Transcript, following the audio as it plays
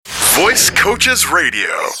Voice Coaches Radio.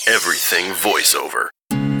 Everything voiceover.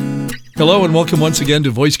 Hello and welcome once again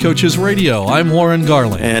to Voice Coaches Radio. I'm Warren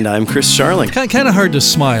Garling. And I'm Chris Charling. Kind of hard to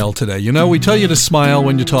smile today. You know, we tell you to smile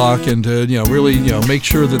when you talk and to, really, make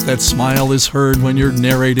sure that smile is heard when you're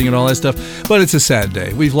narrating and all that stuff. But it's a sad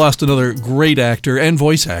day. We've lost another great actor and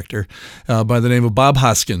voice actor by the name of Bob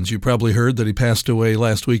Hoskins. You probably heard that he passed away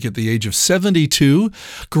last week at the age of 72.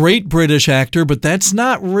 Great British actor, but that's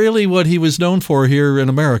not really what he was known for here in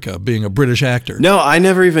America, being a British actor. No, I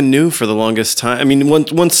never even knew for the longest time. I mean,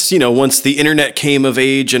 once the internet came of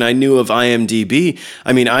age and I knew of IMDb,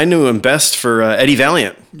 I knew him best for Eddie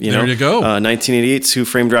Valiant. There you go. 1988's Who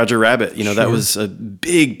Framed Roger Rabbit. Sure. That was a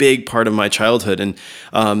big part of my childhood, and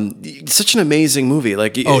such an amazing movie.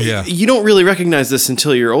 You don't really recognize this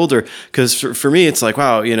until you're older, because for me, it's like,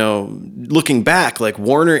 wow, looking back, like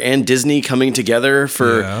Warner and Disney coming together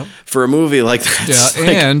for a movie like that.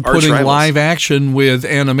 Yeah, and putting live action with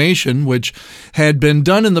animation, which had been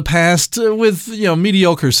done in the past with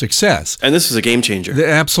mediocre success. And this was a game changer.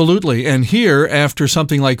 Absolutely. And here, after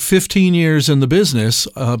something like 15 years in the business,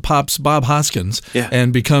 pops Bob Hoskins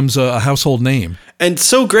and becomes a household name. And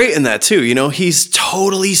so great in that, too. He's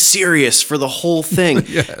totally serious for the whole thing.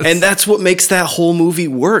 Yes. And that's what makes that whole movie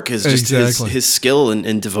work, is just his skill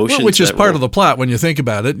and devotion. Well, which to is that part role. of the plot when you think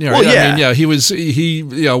about it. He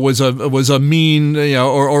was a mean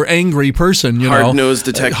or angry person. Hard-nosed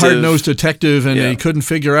detective, and he couldn't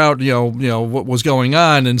figure out what was going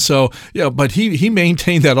on, and so but he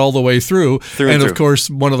maintained that all the way through. Of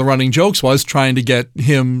course, one of the running jokes was trying to get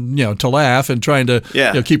him to laugh and trying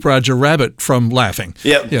to keep Roger Rabbit from laughing.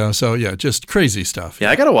 Yep. Just crazy stuff.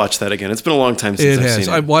 Yeah, I got to watch that again. It's been a long time since I've seen it.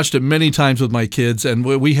 I've watched it many times with my kids, and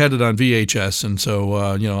we had it on VHS, and so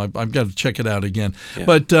I've got to check it out again. Yeah.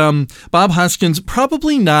 But Bob Hoskins,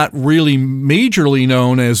 probably not really majorly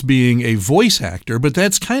known as being a voice actor, but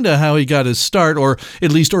that's kind of how he got his start, or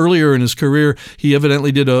at least earlier in his career. He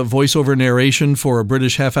evidently did a voiceover narration for a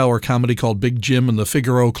British half-hour comedy called Big Jim and the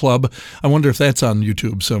Figaro Club. I wonder if that's on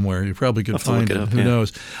YouTube somewhere. You probably could find it. Who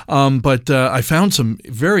knows? But I found some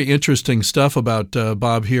very interesting stuff about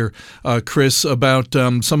Bob here, Chris, about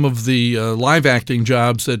some of the live acting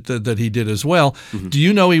jobs that he did as well. Mm-hmm. Do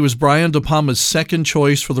you know he was Brian De Palma's second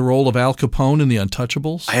choice for the role of Al Capone in The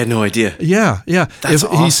Untouchables? I had no idea. Yeah. That's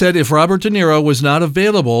awesome. He said if Robert De Niro was not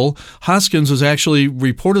available, Hoskins was actually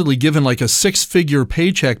reportedly given like a 6-figure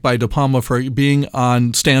paycheck by De Palma for being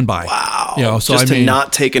on standby. Wow. To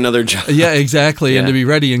not take another job. Yeah, exactly. And to be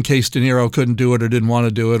ready in case De Niro couldn't do it or didn't want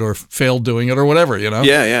to do it or failed doing it or whatever,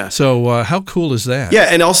 Yeah. So how cool is that? Yeah,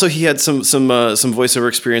 and also he had some voiceover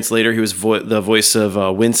experience later. He was the voice of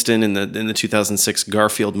Winston in the 2006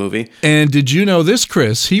 Garfield movie. And did you know this,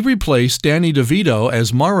 Chris? He replaced Danny DeVito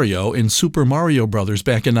as Mario in Super Mario Brothers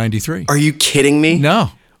back in '93. Are you kidding me?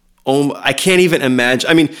 No. Oh, I can't even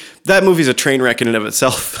imagine. That movie's a train wreck in and of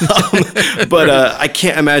itself. But I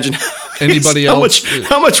can't imagine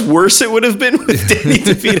how much worse it would have been with Danny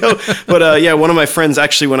DeVito. But one of my friends,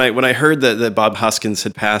 actually, when I heard that Bob Hoskins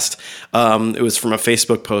had passed, it was from a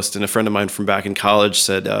Facebook post, and a friend of mine from back in college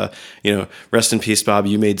said, rest in peace, Bob.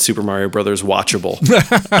 You made Super Mario Brothers watchable.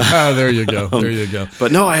 There you go.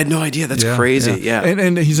 But no, I had no idea. That's crazy. Yeah.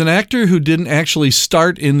 And he's an actor who didn't actually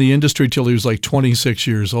start in the industry till he was like 26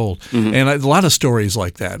 years old. Mm-hmm. And a lot of stories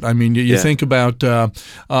like that. You think about,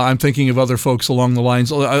 I'm thinking of other folks along the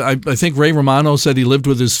lines. I think Ray Romano said he lived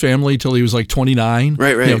with his family till he was like 29.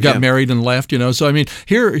 Right. Got married and left, So,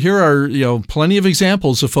 here are, plenty of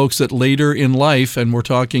examples of folks that later in life, and we're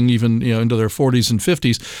talking even, into their 40s and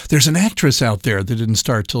 50s, there's an actress out there that didn't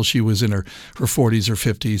start till she was in her 40s or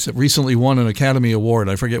 50s that recently won an Academy Award.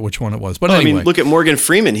 I forget which one it was. But anyway. Look at Morgan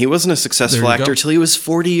Freeman. He wasn't a successful actor till he was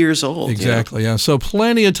 40 years old. Exactly, yeah. So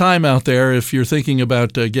plenty of time out there if you're thinking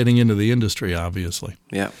about getting into the industry, obviously.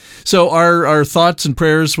 Yeah. So our thoughts and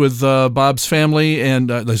prayers with Bob's family, and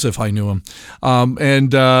as if I knew him,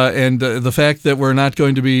 and the fact that we're not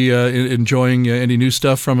going to be enjoying any new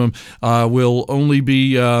stuff from him will only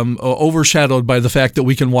be overshadowed by the fact that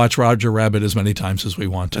we can watch Roger Rabbit as many times as we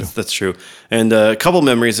want to. That's true. And a couple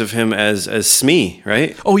memories of him as Smee,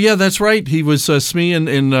 right? Oh yeah, that's right. He was Smee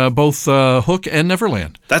in both Hook and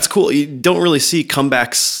Neverland. That's cool. You don't really see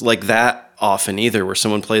comebacks like that often either, where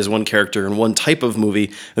someone plays one character in one type of movie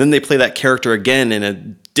and then they play that character again in a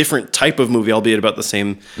different type of movie, albeit about the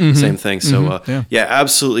same thing. So yeah,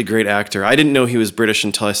 absolutely great actor. I didn't know he was British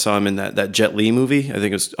until I saw him in that Jet Li movie. I think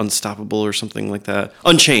it was Unstoppable or something like that.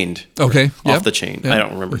 Unchained. Okay. Off the Chain. I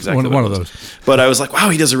don't remember exactly one of those. But I was like, wow,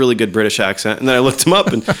 he does a really good British accent. And then I looked him up,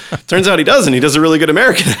 and turns out he doesn't. He does a really good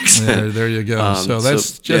American accent. There you go. So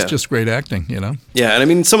that's just great acting, you know? Yeah, and I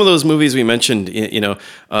mean, some of those movies we mentioned, you know,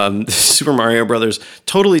 Super Mario Brothers,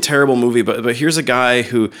 totally terrible movie, but here's a guy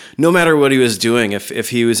who, no matter what he was doing, if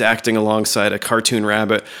he was acting alongside a cartoon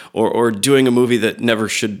rabbit or doing a movie that never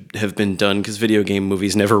should have been done, because video game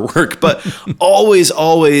movies never work, but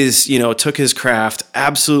always, you know, took his craft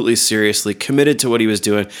absolutely seriously, committed to what he was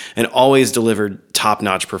doing, and always delivered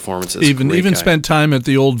top-notch performances. Even spent time at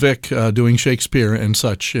the Old Vic doing Shakespeare and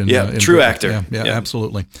such. In true actor. Yeah,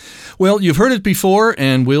 absolutely. Well, you've heard it before,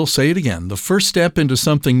 and we'll say it again. The first step into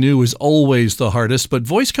something new is always the hardest, but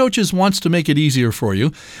Voice Coaches wants to make it easier for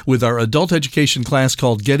you with our adult education class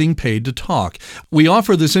called Getting Paid to Talk. We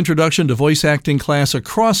offer this introduction to voice acting class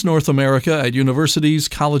across North America at universities,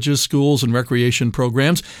 colleges, schools, and recreation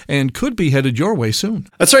programs, and could be headed your way soon.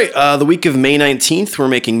 That's right. The week of May 19th, we're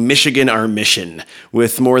making Michigan our mission,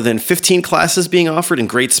 with more than 15 classes being offered in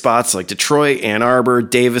great spots like Detroit, Ann Arbor,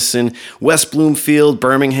 Davison, West Bloomfield,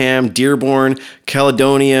 Birmingham, Dearborn,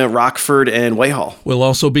 Caledonia, Rockford, and Whitehall. We'll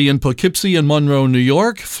also be in Poughkeepsie and Monroe, New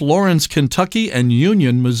York, Florence, Kentucky, and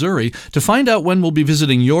Union, Missouri. To find out when we'll be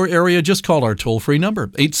visiting your area, just call our toll-free number,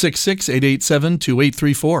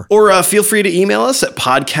 866-887-2834. Or feel free to email us at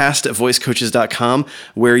podcast@voicecoaches.com,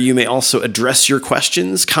 where you may also address your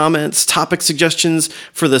questions, comments, topic suggestions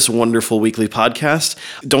for this wonderful weekly podcast.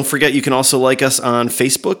 Don't forget, you can also like us on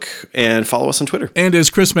Facebook and follow us on Twitter. And as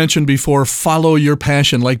Chris mentioned before, follow your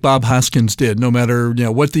passion like Bob Hoskins did, no matter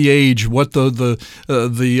what the age, what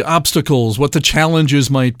the obstacles, what the challenges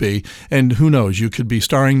might be. And who knows, you could be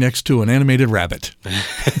starring next to an animated rabbit.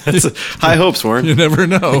 That's high hopes, Warren. You never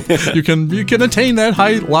know. You can attain that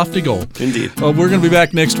high, lofty goal. Indeed. Well, we're going to be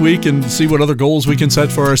back next week and see what other goals we can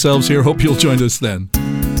set for ourselves here. Hope you'll join us then.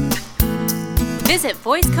 Visit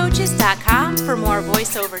voicecoaches.com for more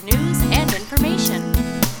voiceover news and information.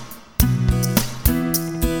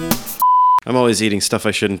 I'm always eating stuff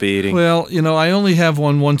I shouldn't be eating. Well, I only have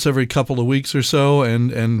one once every couple of weeks or so,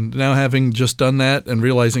 and now having just done that and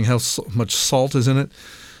realizing how much salt is in it,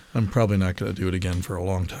 I'm probably not going to do it again for a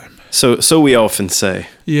long time. So we often say.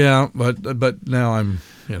 Yeah, but now I'm,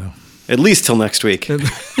 At least till next week.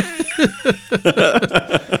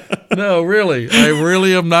 No, really. I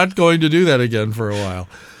really am not going to do that again for a while.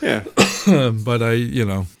 Yeah. But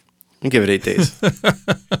I'll give it 8 days.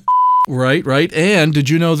 Right. And did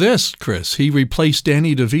you know this, Chris? He replaced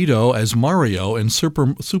Danny DeVito as Mario in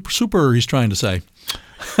Super, he's trying to say.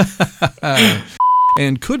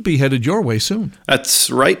 And could be headed your way soon. That's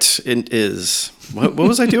right. It is. What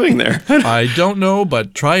was I doing there? I don't know,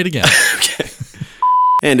 but try it again. Okay.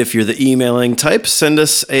 And if you're the emailing type, send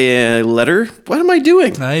us a letter. What am I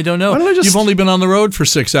doing? I don't know. You've only been on the road for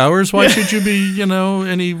 6 hours. Why should you be,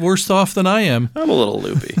 any worse off than I am? I'm a little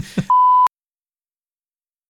loopy.